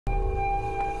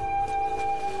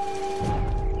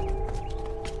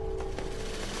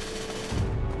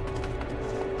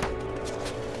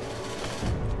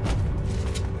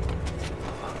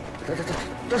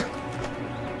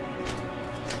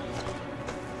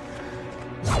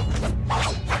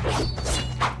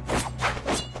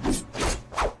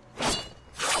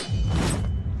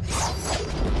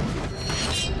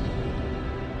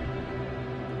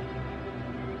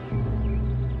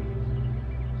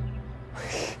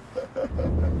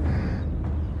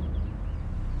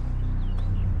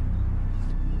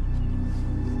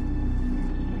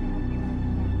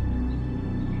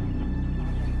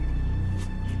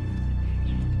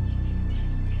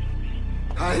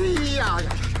哎呀呀！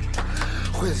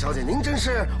惠子小姐，您真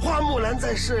是花木兰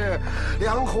在世，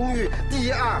梁红玉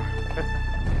第二。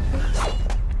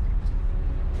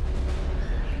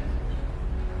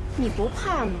你不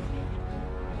怕吗？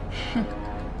哼，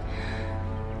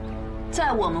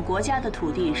在我们国家的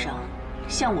土地上，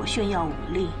向我炫耀武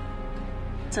力，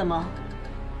怎么？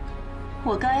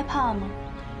我该怕吗？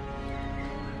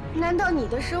难道你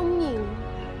的生命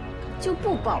就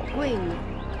不宝贵吗？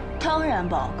当然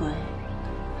宝贵。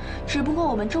 只不过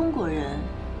我们中国人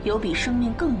有比生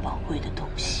命更宝贵的东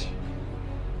西，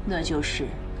那就是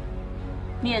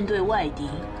面对外敌，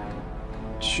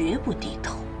绝不低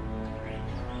头。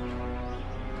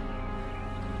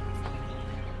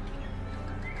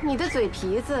你的嘴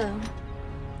皮子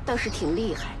倒是挺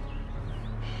厉害。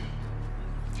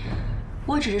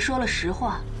我只是说了实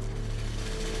话。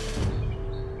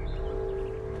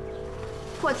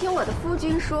我听我的夫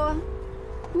君说。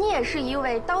 你也是一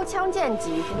位刀枪剑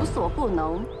戟无所不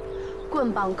能，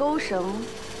棍棒钩绳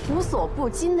无所不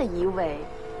精的一位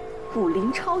武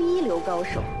林超一流高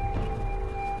手。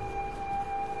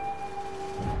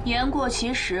言过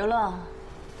其实了。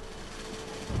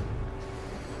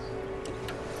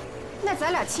那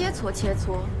咱俩切磋切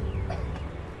磋，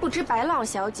不知白浪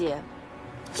小姐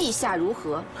意下如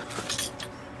何？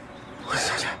惠子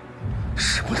小姐，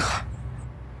使不得。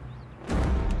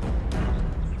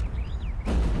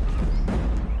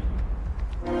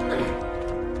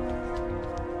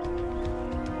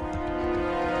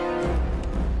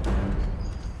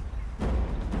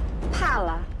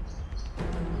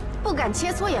 不敢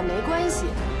切磋也没关系，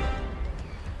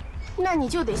那你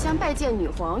就得像拜见女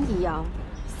皇一样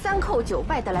，3叩9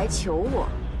拜的来求我。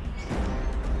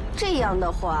这样的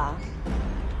话，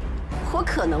我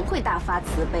可能会大发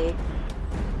慈悲。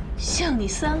向你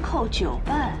3叩9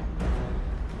拜？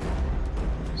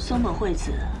松本惠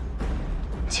子，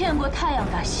见过太阳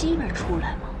打西边出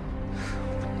来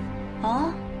吗？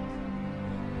啊？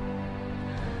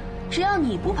只要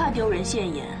你不怕丢人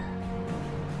现眼。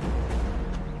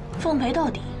 奉陪到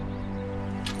底。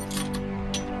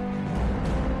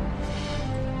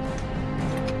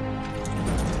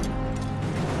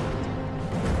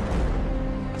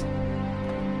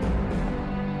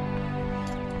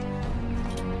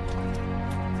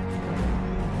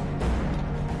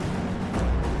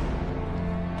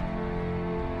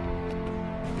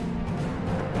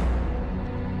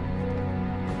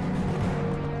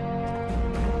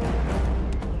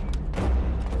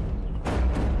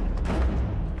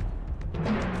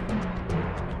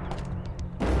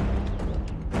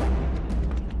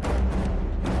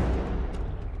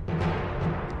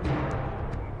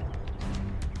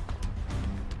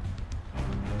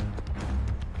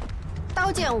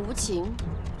刀剑无情，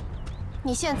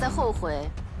你现在后悔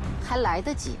还来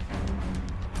得及。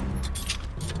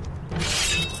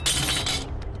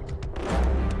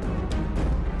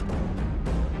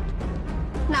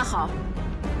那好，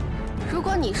如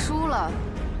果你输了，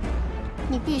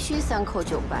你必须3叩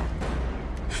9拜。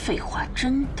废话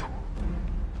真多。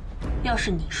要是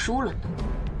你输了呢？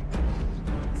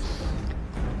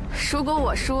如果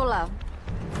我输了，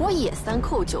我也3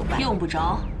叩9拜。用不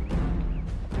着。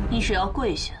 你只要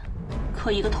跪下，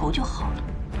磕一个头就好了。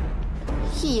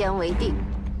一言为定。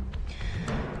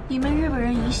你们日本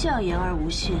人一向言而无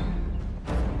信，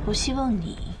我希望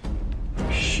你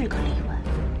是个例外。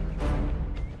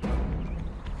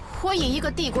我以一个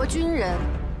帝国军人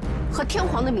和天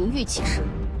皇的名誉起誓。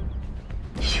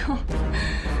哟，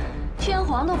天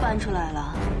皇都搬出来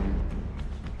了。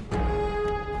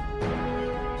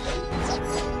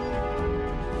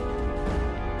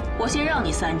我先让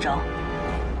你3招。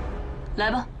 来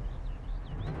吧，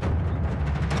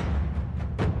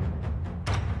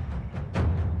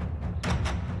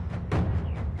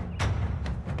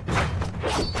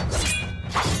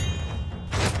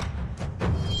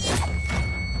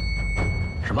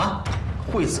什么？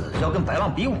惠子要跟白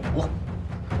浪比武？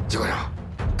机关长，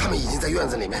他们已经在院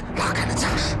子里面拉开了架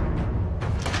势。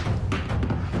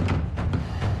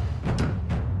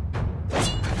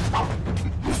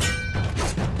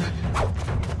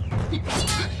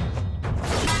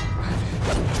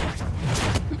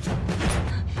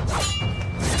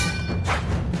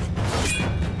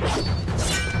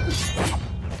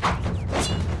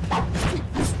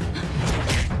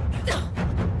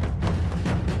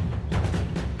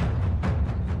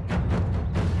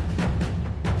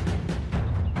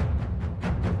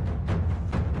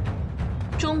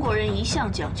一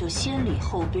向讲究先礼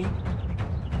后兵，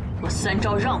我3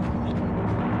招让过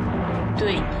了，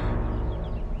对你，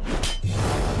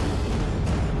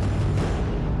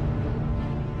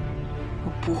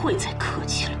我不会再客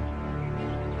气了。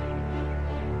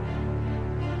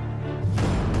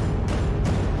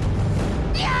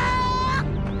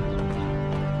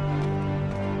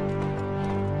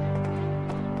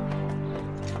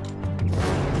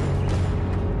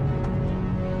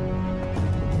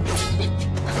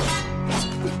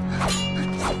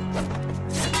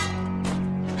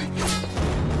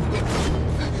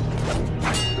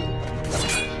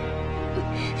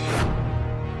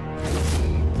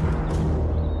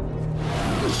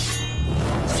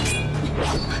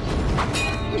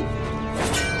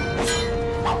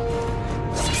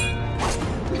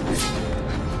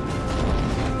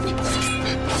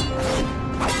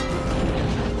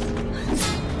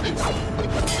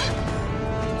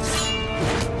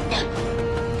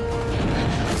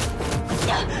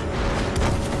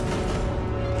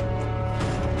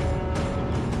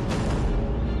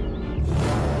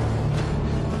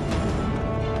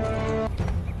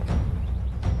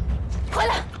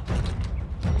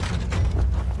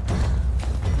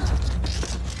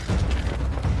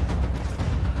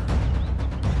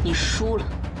你输了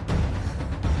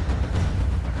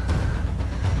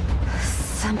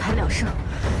，3盘2胜，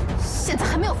现在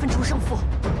还没有分出胜负。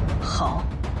好，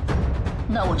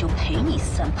那我就陪你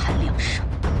3盘2胜。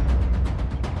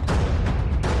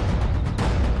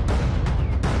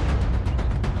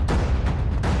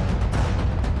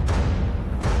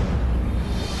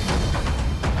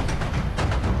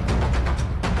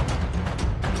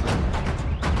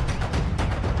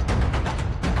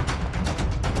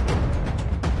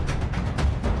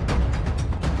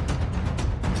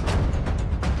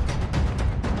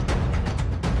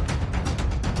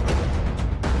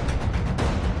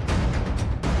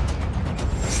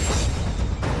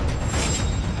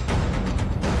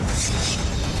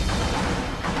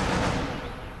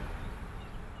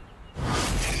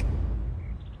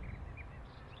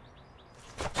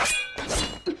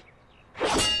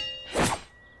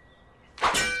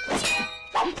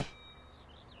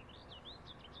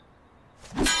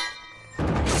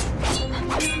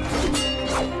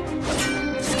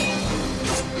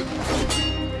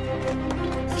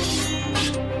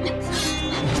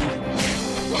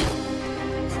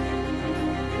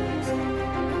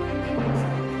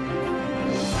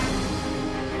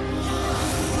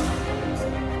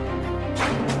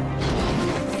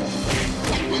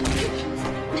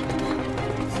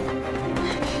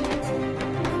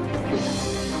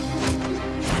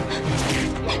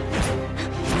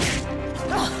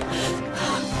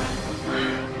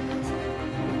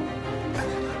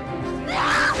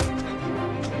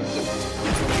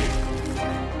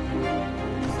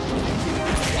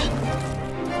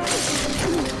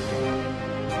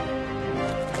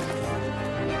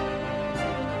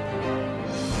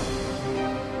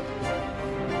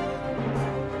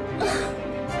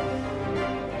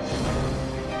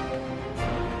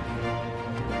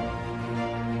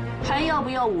还要不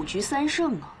要5局3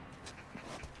胜啊？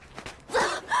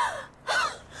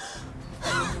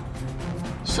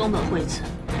松本惠子，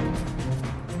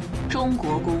中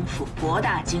国功夫博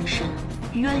大精深，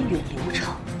源远流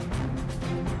长，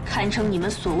堪称你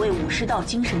们所谓武士道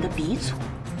精神的鼻祖。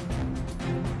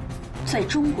在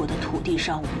中国的土地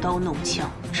上舞刀弄枪，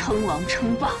称王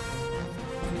称霸，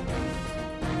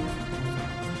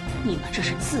你们这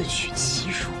是自取其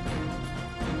辱。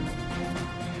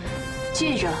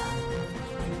记着，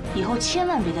以后千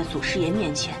万别在祖师爷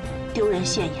面前丢人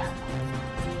现眼了，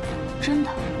真的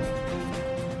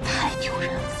太丢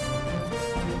人了。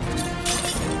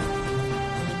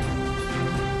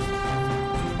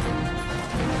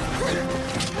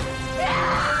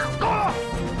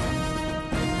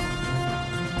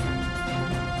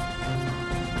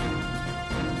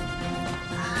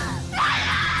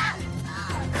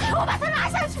给我把他拉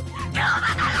下去！给我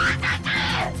把他拉下去！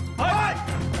哎！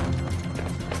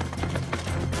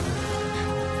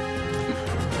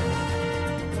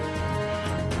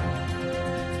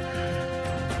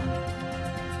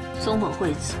松本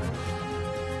惠子，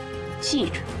记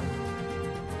着，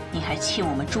你还欠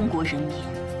我们中国人民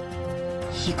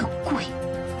一个跪。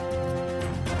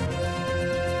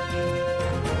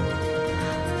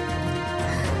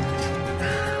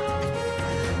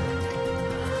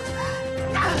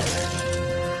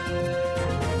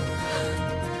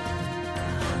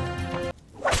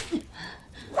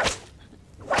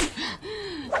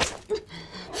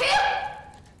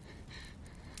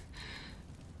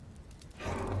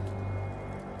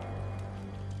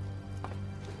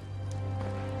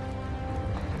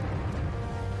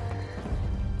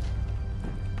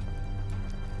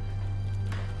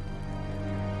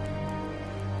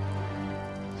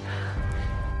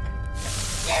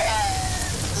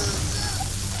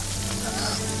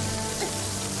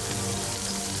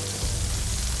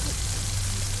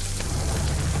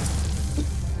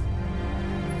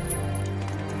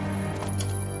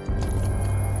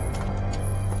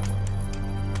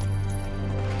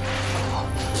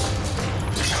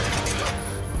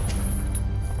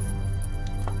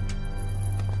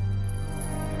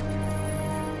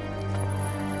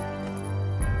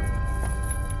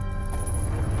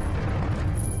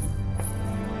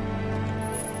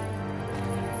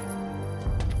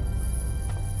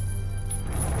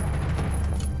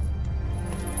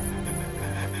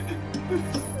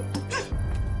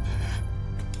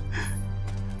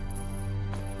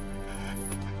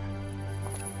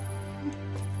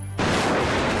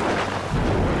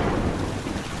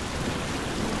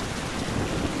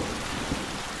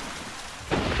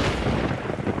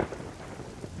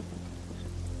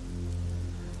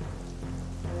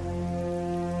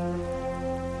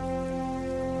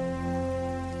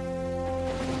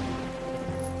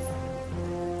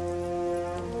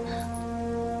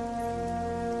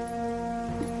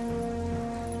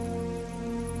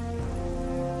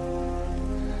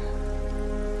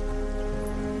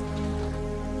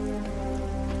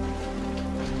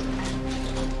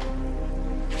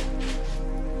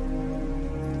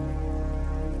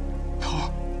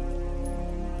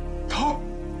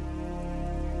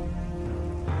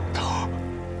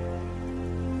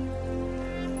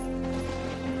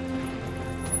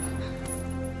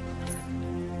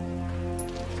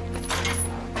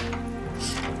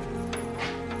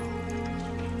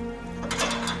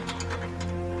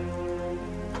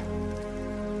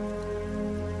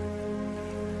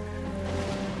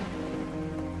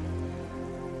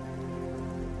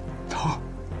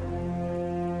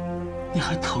你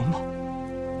还疼吗？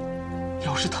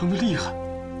要是疼得厉害，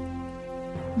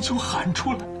你就喊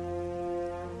出来，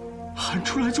喊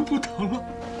出来就不疼了。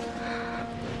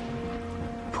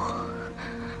不，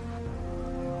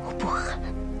我不喊。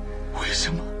为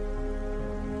什么？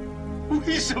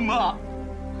为什么？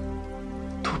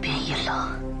渡边一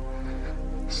郎、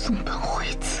松本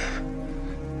惠子，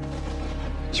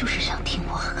就是想听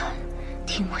我喊，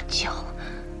听我叫。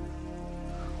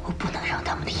我不能让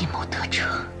他们的阴谋得逞。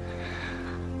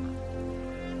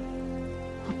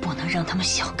不能让他们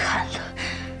小看了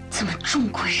咱们中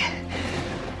国人。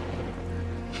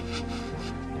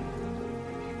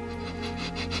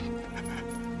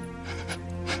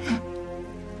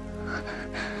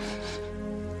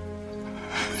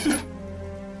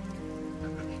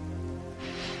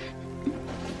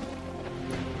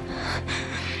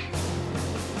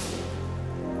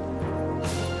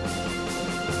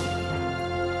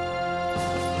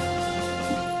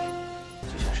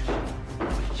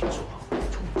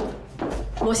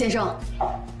罗先生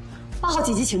，8号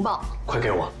紧急情报，快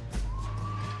给我！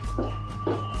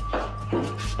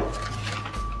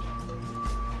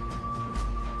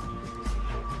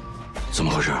怎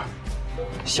么回事？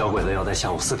小鬼子要在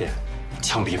下午4点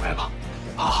枪毙白狼。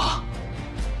啊！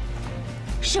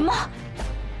什么？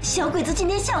小鬼子今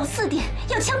天下午4点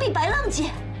要枪毙白浪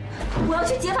姐？我要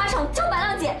去劫法场救白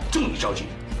浪姐。正你着急，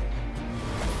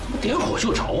点火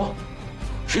就着啊！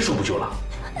谁说不救了？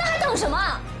那还等什么？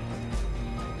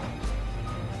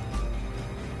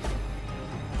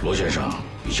罗先生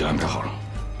已经安排好了。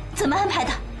怎么安排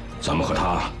的？咱们和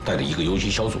他带着一个游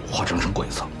击小组化妆成鬼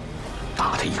子，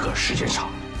打他一个时间差。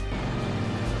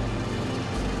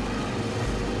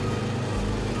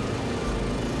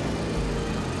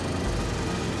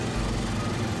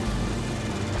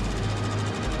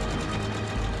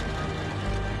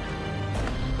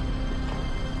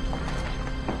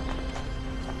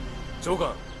長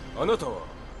官、あなたは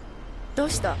どう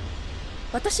した？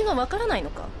私がわからない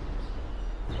のか？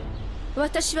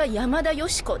私は山田佳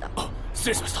子だ。あ、失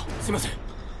礼しました。すいません。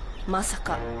まさ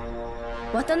か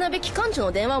渡辺機関長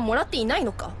の電話をもらっていない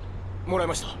のか？もらい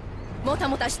ました。もた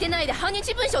もたしてないで反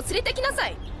日文書を連れてきなさ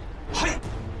い。はい。す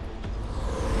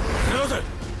いませ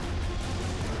ん。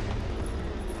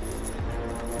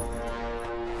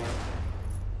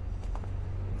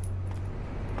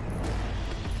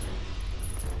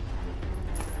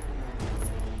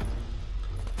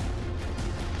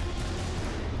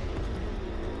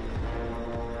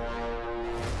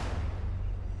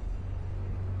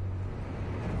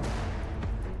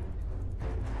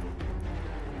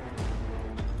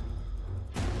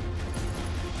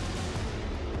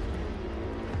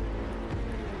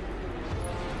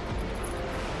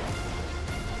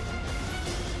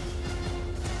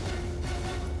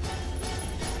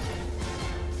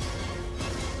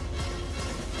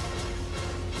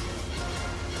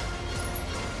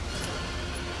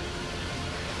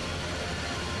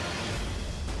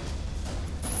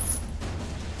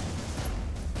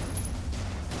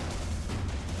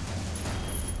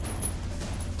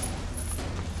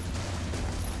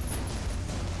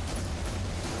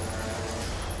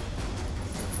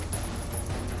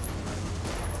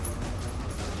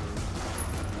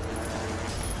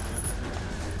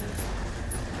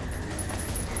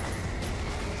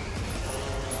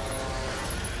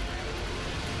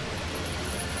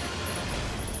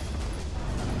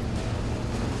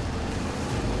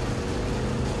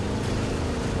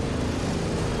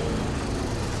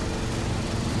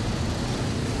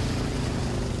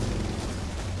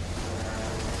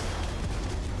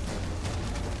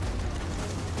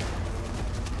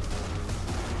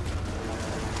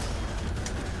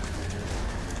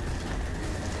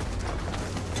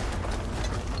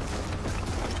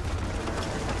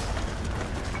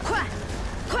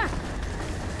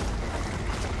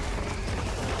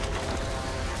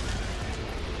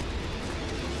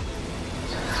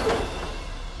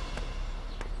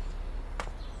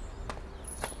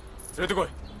連れてこい。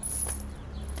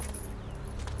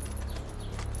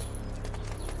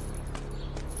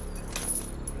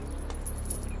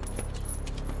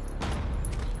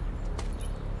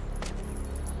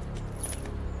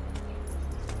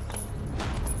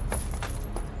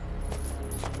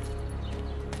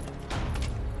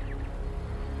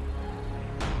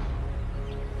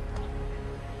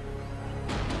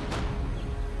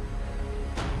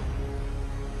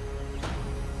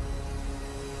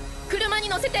車に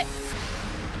乗せて。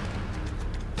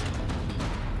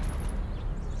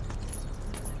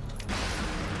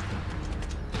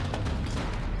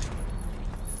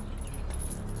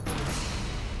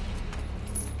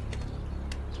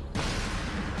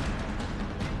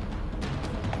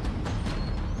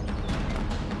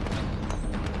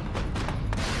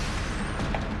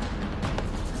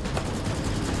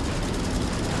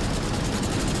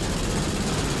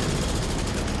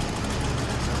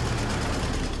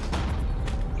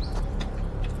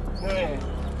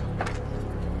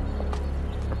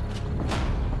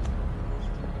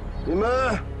你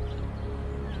们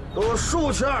都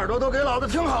竖起耳朵，都给老子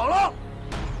听好了，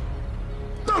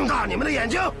瞪大你们的眼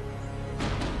睛，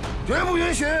绝不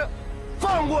允许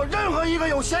放过任何一个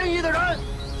有嫌疑的人。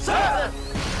是。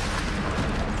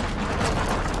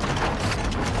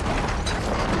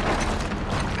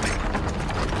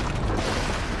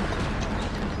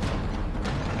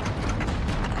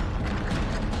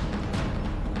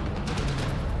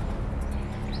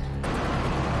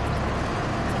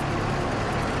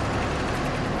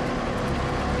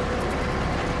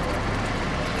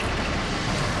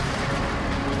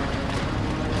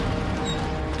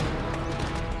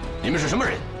你们是什么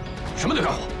人？什么都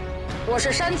干活？我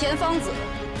是山田芳子，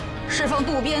是奉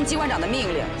渡边机关长的命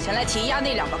令前来提押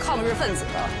那2个抗日分子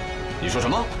的。你说什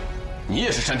么？你也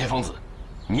是山田芳子？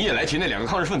你也来提那2个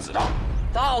抗日分子的？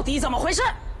到底怎么回事？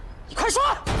你快说！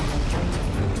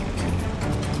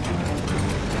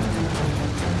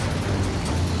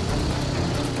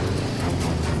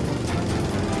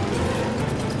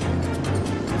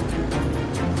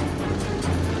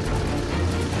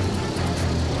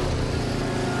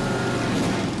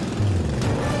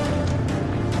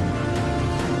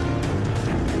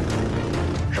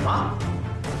什么？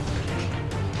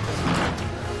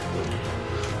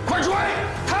快追！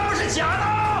他们是假的！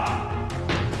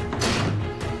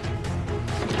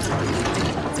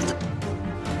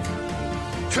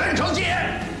全城戒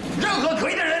严，任何可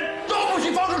疑的人都不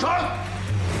许放出城。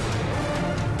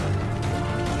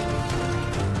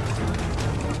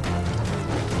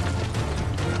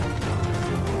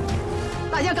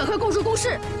大家赶快共筑工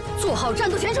事，做好战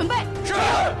斗前准备。是。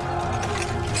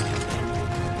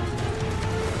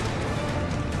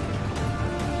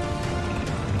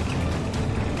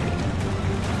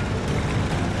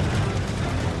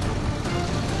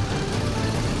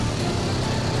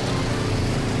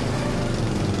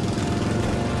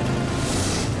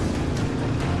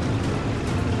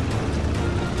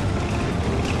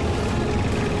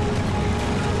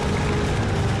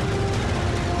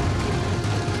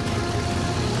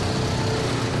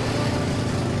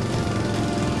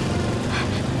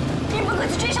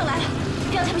追上来了，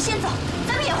让他们先走，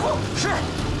咱们掩护。是。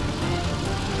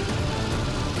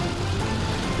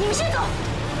你们先走，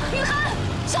雨涵，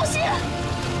小心！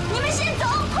你们先走，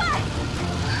快！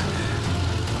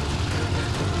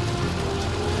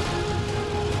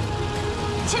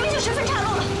前面就10分岔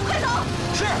路了，快走！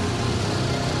是。